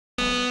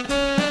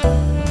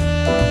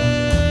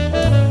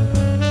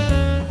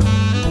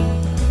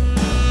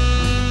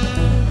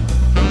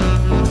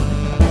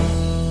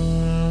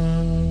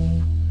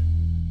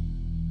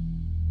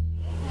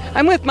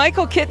I'm with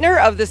Michael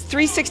Kintner of the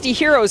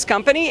 360Heros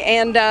company,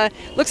 and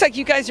looks like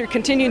you guys are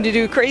continuing to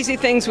do crazy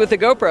things with the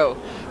GoPro.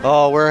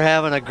 Oh, we're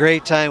having a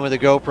great time with the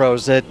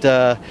GoPros.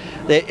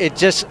 It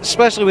just,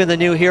 especially with the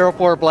new Hero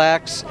 4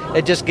 Blacks,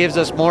 it just gives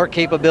us more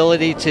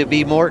capability to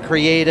be more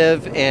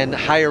creative and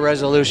higher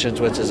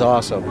resolutions, which is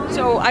awesome.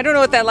 So I don't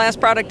know what that last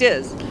product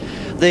is.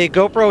 The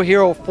GoPro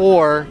Hero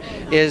 4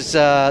 is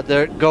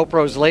the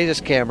GoPro's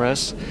latest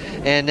cameras,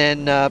 and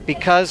then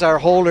because our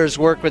holders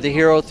work with the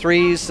Hero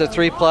 3s, the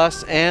 3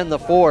 Plus, and the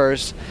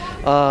 4s,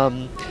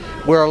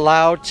 we're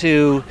allowed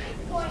to,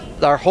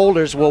 our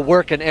holders will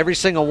work in every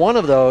single one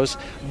of those,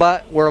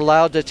 but we're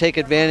allowed to take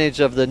advantage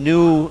of the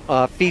new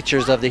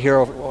features of the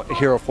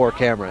Hero 4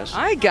 cameras.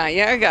 I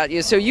got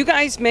you. So you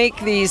guys make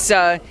these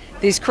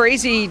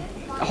crazy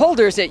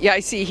holders that I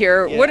see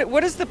here. Yeah.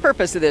 What is the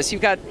purpose of this?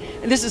 You've got,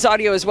 and this is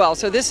audio as well,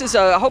 so this is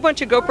a whole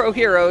bunch of GoPro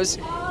Heroes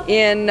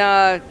in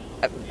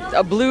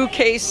a blue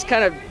case,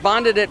 kind of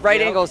bonded at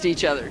right angles to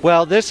each other.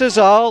 Well, this is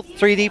all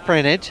 3D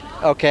printed,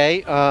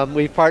 okay?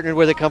 We've partnered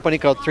with a company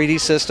called 3D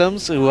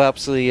Systems, who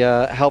actually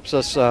helps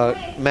us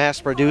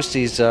mass produce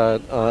these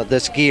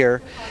this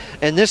gear.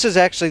 And this is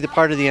actually the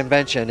part of the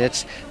invention.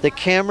 It's the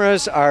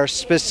cameras are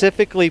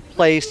specifically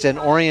placed and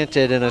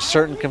oriented in a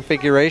certain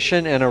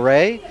configuration and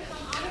array,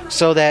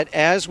 so that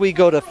as we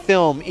go to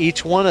film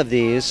each one of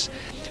these,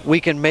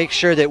 we can make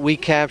sure that we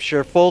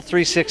capture full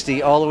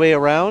 360 all the way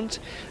around,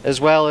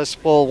 as well as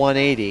full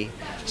 180.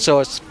 So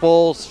it's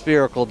full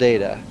spherical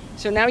data.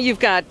 So now you've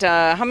got,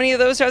 how many of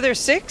those are there?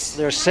 6?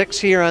 There's 6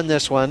 here on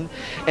this one.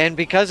 And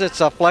because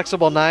it's a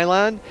flexible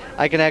nylon,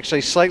 I can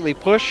actually slightly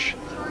push,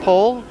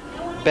 pull,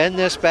 bend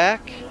this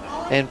back,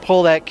 and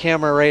pull that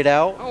camera right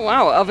out. Oh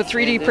wow, of a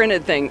 3D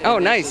printed thing. Oh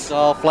nice. It's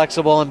all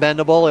flexible and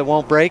bendable, it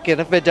won't break,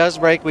 and if it does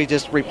break, we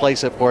just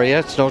replace it for you,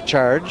 it's no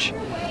charge.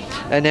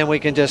 And then we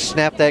can just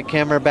snap that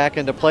camera back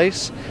into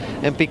place.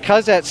 And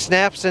because that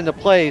snaps into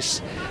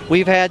place,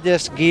 we've had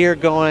this gear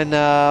going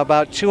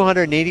about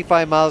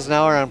 285 miles an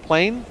hour on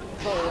plane.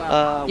 Oh,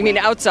 wow. You mean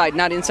outside,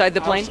 not inside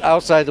the plane?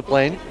 Outside the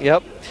plane,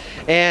 yep.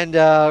 And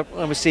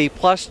let me see,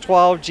 plus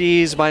 12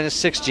 Gs, minus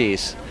 6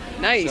 Gs.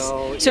 Nice.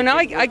 So now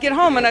I get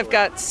home and I've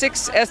got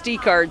 6 SD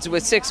cards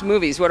with 6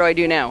 movies. What do I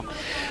do now?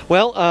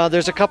 Well,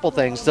 there's a couple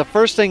things. The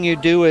first thing you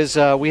do is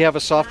we have a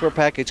software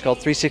package called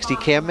 360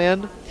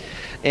 CamMan,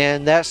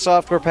 and that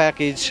software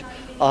package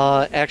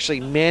actually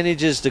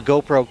manages the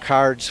GoPro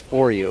cards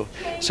for you.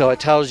 So it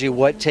tells you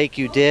what take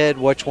you did,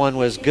 which one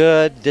was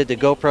good, did the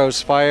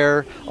GoPros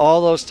fire,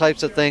 all those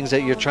types of things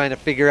that you're trying to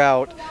figure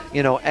out,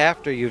 you know,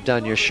 after you've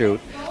done your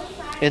shoot.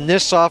 And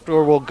this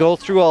software will go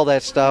through all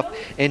that stuff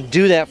and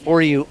do that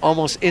for you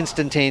almost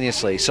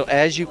instantaneously. So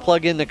as you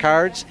plug in the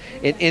cards,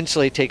 it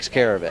instantly takes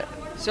care of it.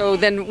 So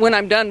then when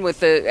I'm done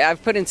with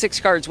I've put in 6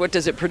 cards, what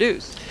does it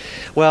produce?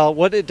 Well,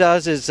 what it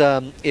does is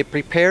it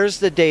prepares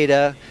the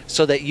data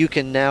so that you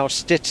can now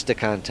stitch the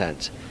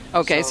content.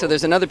 Okay, so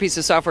there's another piece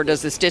of software that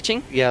does the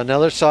stitching? Yeah,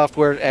 another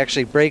software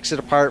actually breaks it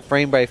apart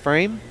frame by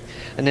frame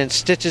and then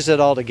stitches it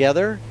all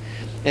together.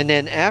 And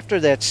then after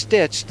that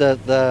stitch,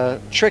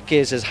 the trick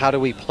is how do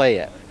we play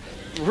it?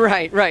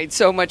 Right.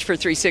 So much for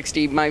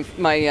 360. My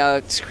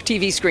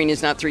TV screen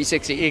is not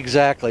 360.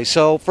 Exactly.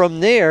 So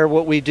from there,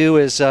 what we do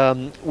is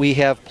we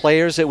have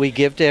players that we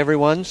give to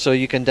everyone, so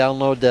you can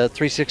download the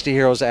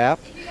 360Heros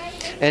app.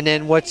 And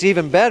then what's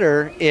even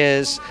better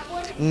is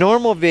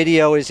normal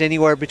video is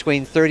anywhere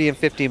between 30 and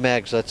 50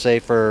 megs, let's say,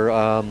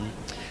 for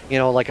you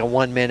know, like a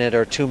 1 minute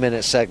or 2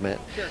 minute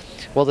segment. Sure.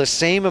 Well, the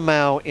same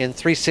amount in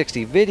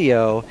 360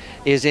 video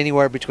is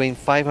anywhere between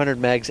 500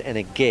 megs and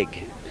a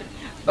gig.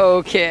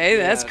 Okay,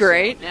 that's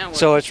great.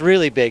 So it's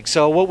really big.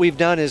 So what we've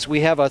done is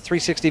we have a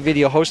 360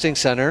 video hosting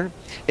center.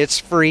 It's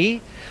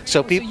free.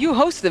 So people, you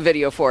host the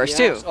video for us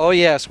too? Oh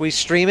yes, we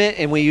stream it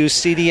and we use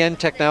CDN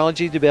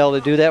technology to be able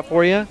to do that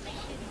for you.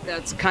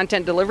 That's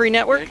Content Delivery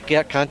Network?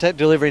 Yeah, Content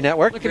Delivery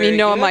Network. Look at me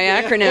knowing my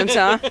acronyms,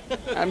 huh?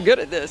 I'm good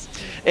at this.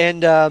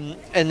 And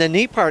the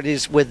neat part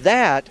is with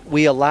that,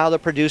 we allow the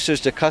producers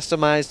to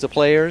customize the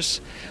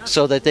players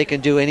so that they can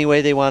do any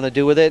way they want to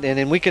do with it. And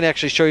then we can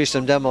actually show you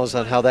some demos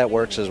on how that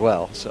works as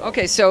well. So.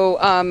 Okay, so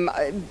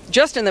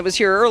Justin that was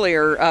here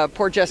earlier,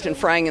 poor Justin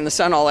frying in the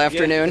sun all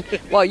afternoon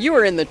while you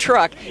were in the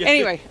truck.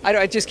 Anyway,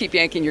 I just keep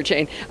yanking your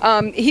chain.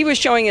 He was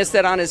showing us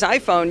that on his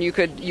iPhone,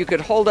 you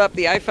could hold up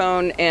the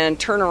iPhone and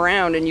turn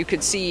around and you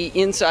could see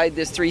inside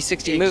this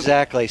 360 movie.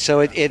 Exactly. So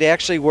it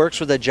actually works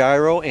with the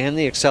gyro and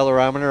the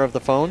accelerometer of the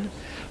phone.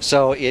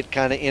 So it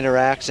kind of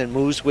interacts and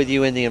moves with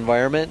you in the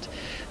environment.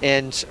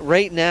 And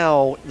right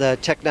now, the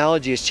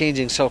technology is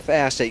changing so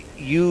fast that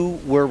you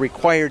were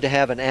required to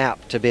have an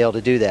app to be able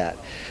to do that.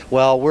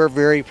 Well, we're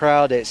very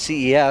proud at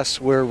CES,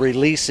 we're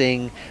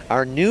releasing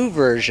our new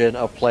version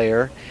of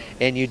Player,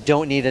 and you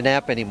don't need an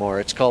app anymore.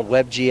 It's called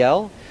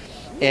WebGL.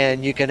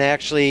 and you can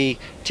actually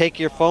take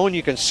your phone,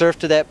 you can surf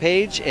to that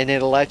page, and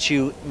it'll let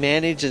you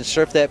manage and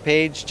surf that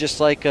page just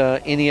like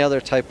any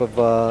other type of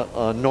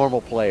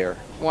normal player.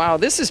 Wow,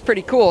 this is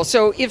pretty cool.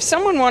 So if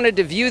someone wanted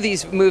to view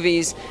these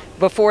movies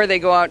before they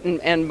go out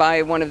and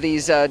buy one of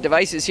these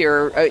devices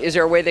here, is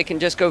there a way they can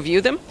just go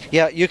view them?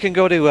 Yeah, you can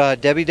go to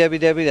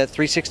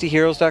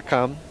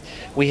www.360Heros.com.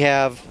 We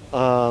have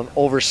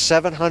over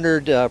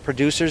 700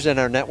 producers in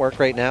our network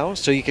right now,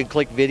 so you can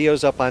click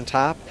videos up on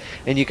top,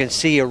 and you can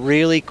see a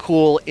really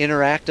cool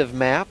interactive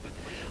map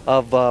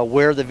of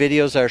where the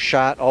videos are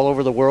shot all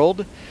over the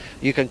world.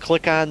 You can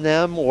click on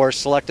them or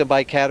select them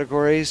by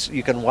categories.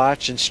 You can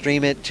watch and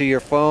stream it to your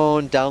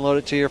phone, download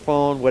it to your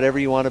phone, whatever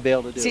you want to be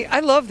able to do. See,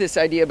 I love this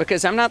idea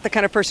because I'm not the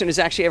kind of person who's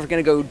actually ever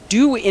going to go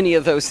do any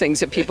of those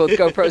things that people with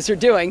GoPros are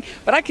doing,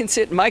 but I can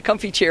sit in my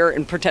comfy chair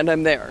and pretend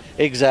I'm there.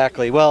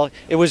 Exactly. Well,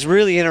 it was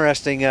really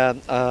interesting.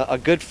 A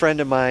good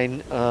friend of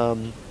mine,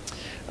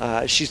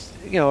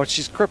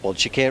 she's crippled.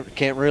 She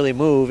can't really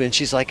move, and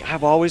she's like,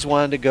 I've always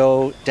wanted to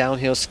go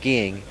downhill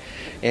skiing.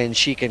 And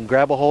she can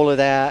grab a hold of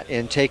that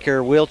and take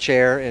her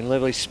wheelchair and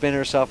literally spin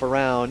herself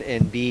around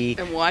and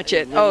watch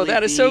it. Oh,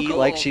 that is so cool.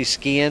 Like she's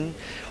skiing,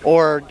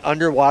 or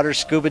underwater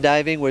scuba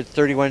diving with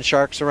 31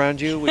 sharks around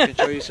you. We can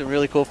show you some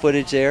really cool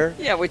footage there.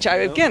 Yeah, which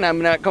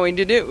I'm not going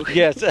to do.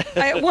 Yes.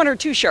 I have 1 or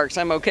 2 sharks,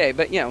 I'm okay,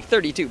 but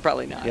 32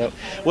 probably not. Yep.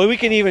 Well, we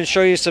can even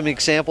show you some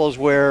examples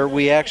where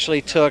we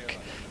actually took.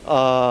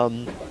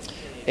 And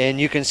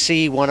you can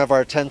see one of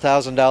our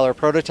 $10,000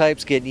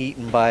 prototypes getting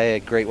eaten by a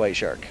great white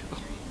shark.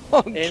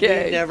 Okay.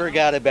 And we never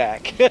got it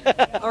back.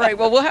 All right,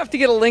 well, we'll have to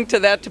get a link to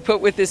that to put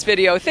with this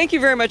video. Thank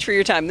you very much for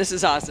your time. This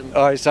is awesome.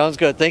 All right, sounds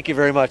good. Thank you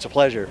very much. A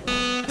pleasure.